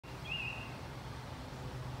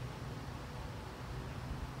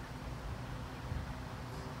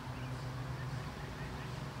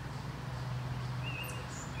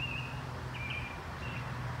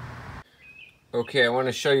Okay, I want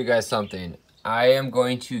to show you guys something. I am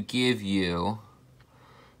going to give you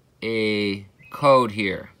a code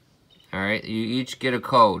here. All right, you each get a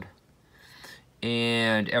code.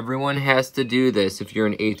 And everyone has to do this if you're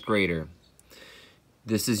an 8th grader.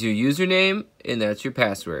 This is your username, and that's your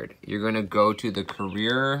password. You're going to go to the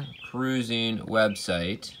Career Cruising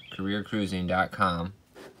website, careercruising.com,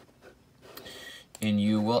 and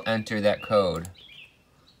you will enter that code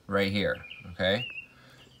right here, okay?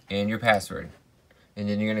 And your password. And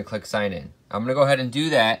then you're going to click sign in. I'm going to go ahead and do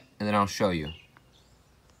that, and then I'll show you.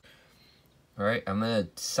 All right, I'm going to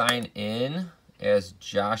sign in as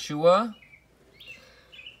Joshua.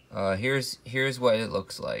 Here's what it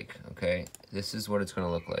looks like, okay? This is what it's going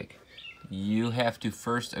to look like. You have to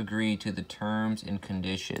first agree to the terms and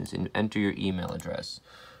conditions and enter your email address.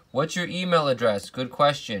 What's your email address? Good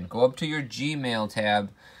question. Go up to your Gmail tab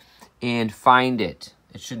and find it.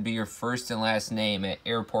 It should be your first and last name at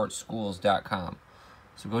airportschools.com.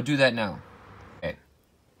 So go do that now. Okay.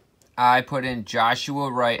 I put in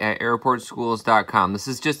Joshua Wright at airportschools.com. This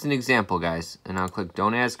is just an example, guys. And I'll click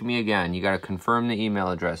Don't Ask Me Again. You got to confirm the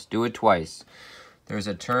email address. Do it twice. There's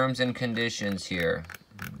a terms and conditions here.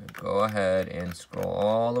 Go ahead and scroll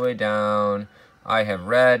all the way down. I have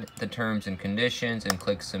read the terms and conditions and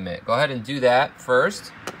click submit. Go ahead and do that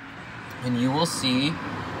first. And you will see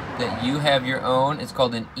that you have your own. It's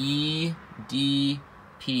called an EDP.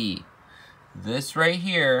 This right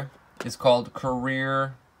here is called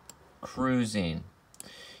Career Cruising.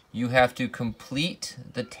 You have to complete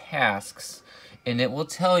the tasks, and it will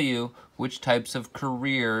tell you which types of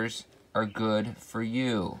careers are good for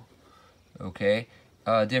you. Okay,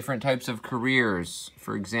 different types of careers.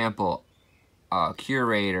 For example,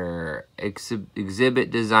 curator,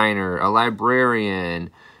 exhibit designer, a librarian,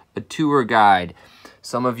 a tour guide.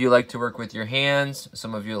 Some of you like to work with your hands.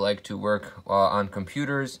 Some of you like to work on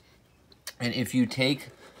computers. And if you take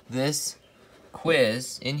this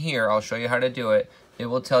quiz in here, I'll show you how to do it. It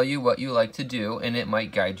will tell you what you like to do, and it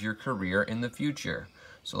might guide your career in the future.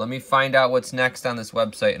 So let me find out what's next on this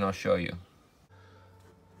website, and I'll show you.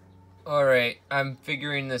 All right, I'm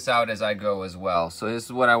figuring this out as I go as well. So this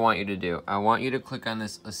is what I want you to do. I want you to click on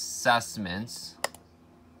this Assessments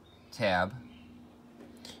tab,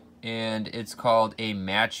 and it's called a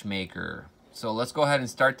Matchmaker. So let's go ahead and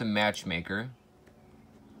start the Matchmaker.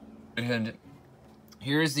 And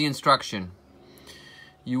here's the instruction.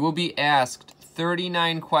 You will be asked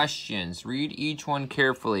 39 questions. Read each one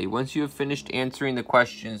carefully. Once you have finished answering the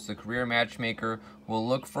questions, the career matchmaker will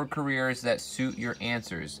look for careers that suit your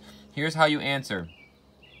answers. Here's how you answer.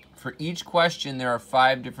 For each question, there are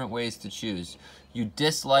 5 different ways to choose. You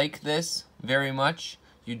dislike this very much.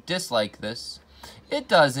 You dislike this. It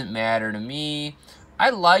doesn't matter to me.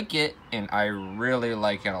 I like it, and I really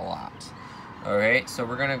like it a lot. All right, so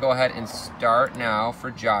we're gonna go ahead and start now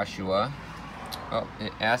for Joshua. Oh,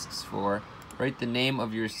 it asks for, write the name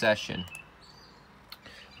of your session.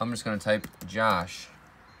 I'm just gonna type Josh.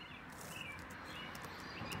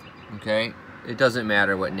 Okay, it doesn't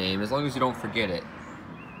matter what name, as long as you don't forget it.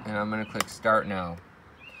 And I'm gonna click start now.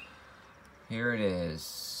 Here it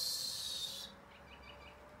is.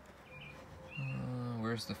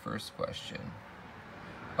 Where's the first question?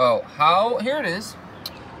 Oh, here it is.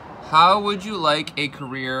 How would you like a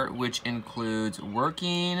career which includes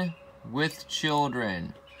working with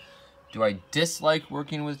children? Do I dislike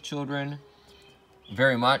working with children?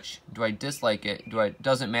 Very much. Do I dislike it?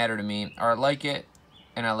 Doesn't matter to me. Or I like it,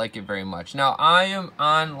 and I like it very much. Now, I am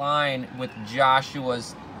online with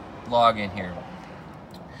Joshua's login here.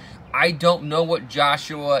 I don't know what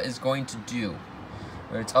Joshua is going to do.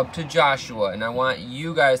 It's up to Joshua, and I want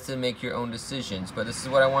you guys to make your own decisions. But this is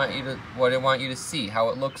what I want you to see, how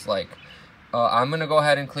it looks like. I'm gonna go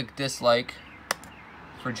ahead and click dislike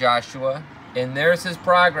for Joshua, and there's his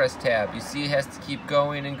progress tab. You see, he has to keep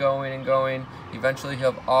going and going and going. Eventually,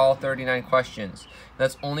 he'll have all 39 questions.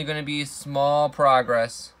 That's only going to be small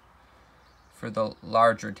progress for the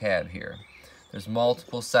larger tab here. There's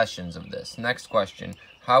multiple sessions of this. Next question: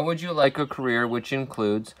 how would you like a career which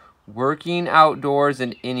includes working outdoors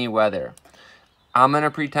in any weather? I'm going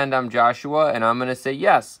to pretend I'm Joshua, and I'm going to say,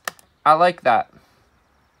 yes, I like that.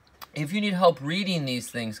 If you need help reading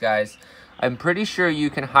these things, guys, I'm pretty sure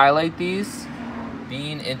you can highlight these,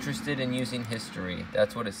 being interested in using history.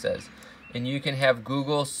 That's what it says. And you can have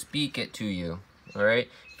Google speak it to you, all right?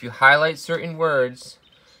 If you highlight certain words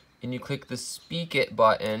and you click the Speak It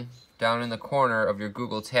button down in the corner of your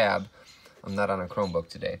Google tab, I'm not on a Chromebook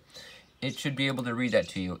today, it should be able to read that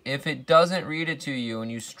to you. If it doesn't read it to you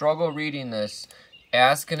and you struggle reading this,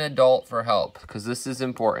 ask an adult for help, because this is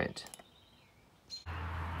important.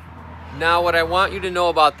 Now, what I want you to know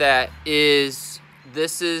about that is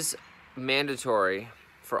this is mandatory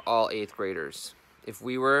for all 8th graders. If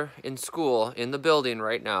we were in school, in the building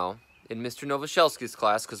right now, in Mr. Novoselsky's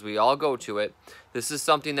class, because we all go to it, this is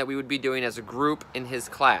something that we would be doing as a group in his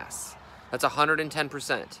class. That's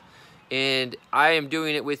 110%. And I am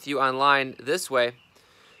doing it with you online this way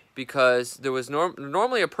because there was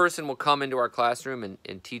normally a person will come into our classroom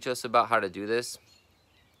and teach us about how to do this.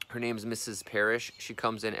 Her name's Mrs. Parrish. She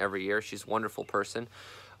comes in every year. She's a wonderful person.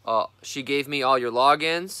 She gave me all your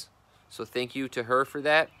logins, so thank you to her for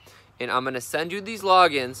that. And I'm going to send you these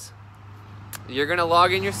logins. You're going to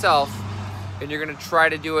log in yourself, and you're going to try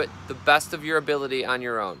to do it the best of your ability on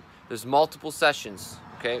your own. There's multiple sessions,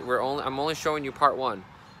 okay? I'm only showing you part 1.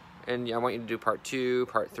 And I want you to do part 2,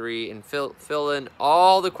 part 3, and fill in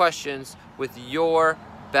all the questions with your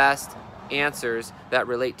best answers that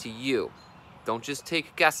relate to you. Don't just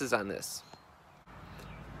take guesses on this.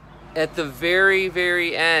 At the very,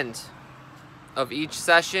 very end of each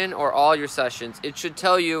session or all your sessions, it should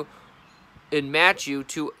tell you and match you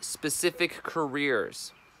to specific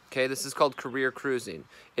careers. Okay, this is called career cruising.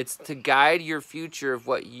 It's to guide your future of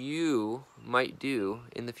what you might do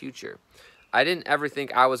in the future. I didn't ever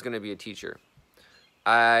think I was going to be a teacher.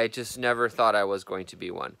 I just never thought I was going to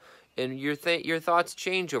be one. And your thoughts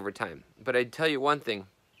change over time. But I'd tell you one thing.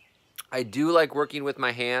 I do like working with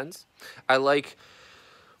my hands. I like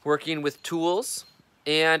working with tools.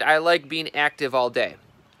 And I like being active all day.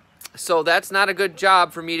 So that's not a good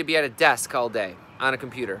job for me to be at a desk all day on a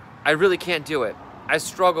computer. I really can't do it. I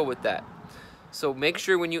struggle with that. So make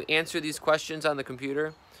sure when you answer these questions on the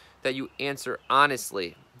computer that you answer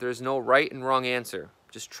honestly. There's no right and wrong answer.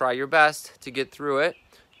 Just try your best to get through it.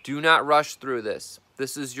 Do not rush through this.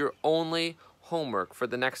 This is your only homework for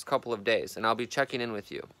the next couple of days, and I'll be checking in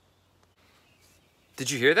with you. Did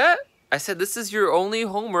you hear that? I said this is your only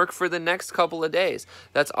homework for the next couple of days.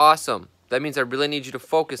 That's awesome. That means I really need you to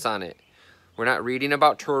focus on it. We're not reading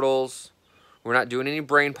about turtles. We're not doing any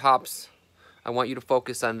brain pops. I want you to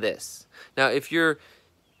focus on this. Now, if you're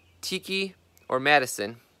Tiki or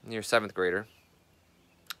Madison, you're a 7th grader,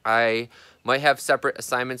 I might have separate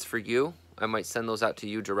assignments for you. I might send those out to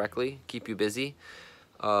you directly, keep you busy.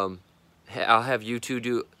 I'll have you two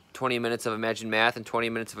do 20 minutes of Imagine Math and 20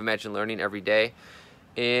 minutes of Imagine Learning every day.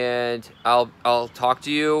 And I'll talk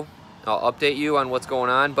to you. I'll update you on what's going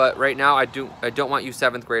on. But right now, I don't want you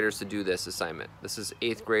 7th graders to do this assignment. This is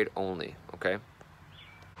 8th grade only, okay?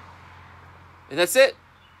 And that's it.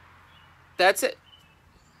 That's it.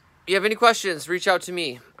 If you have any questions, reach out to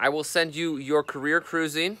me. I will send you your career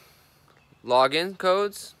cruising login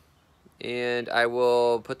codes, and I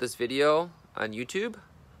will put this video on YouTube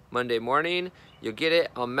Monday morning. You'll get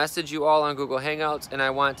it. I'll message you all on Google Hangouts, and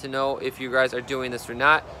I want to know if you guys are doing this or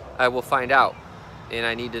not. I will find out, and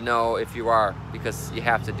I need to know if you are, because you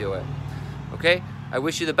have to do it. Okay? I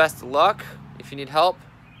wish you the best of luck. If you need help,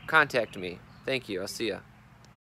 contact me. Thank you. I'll see ya.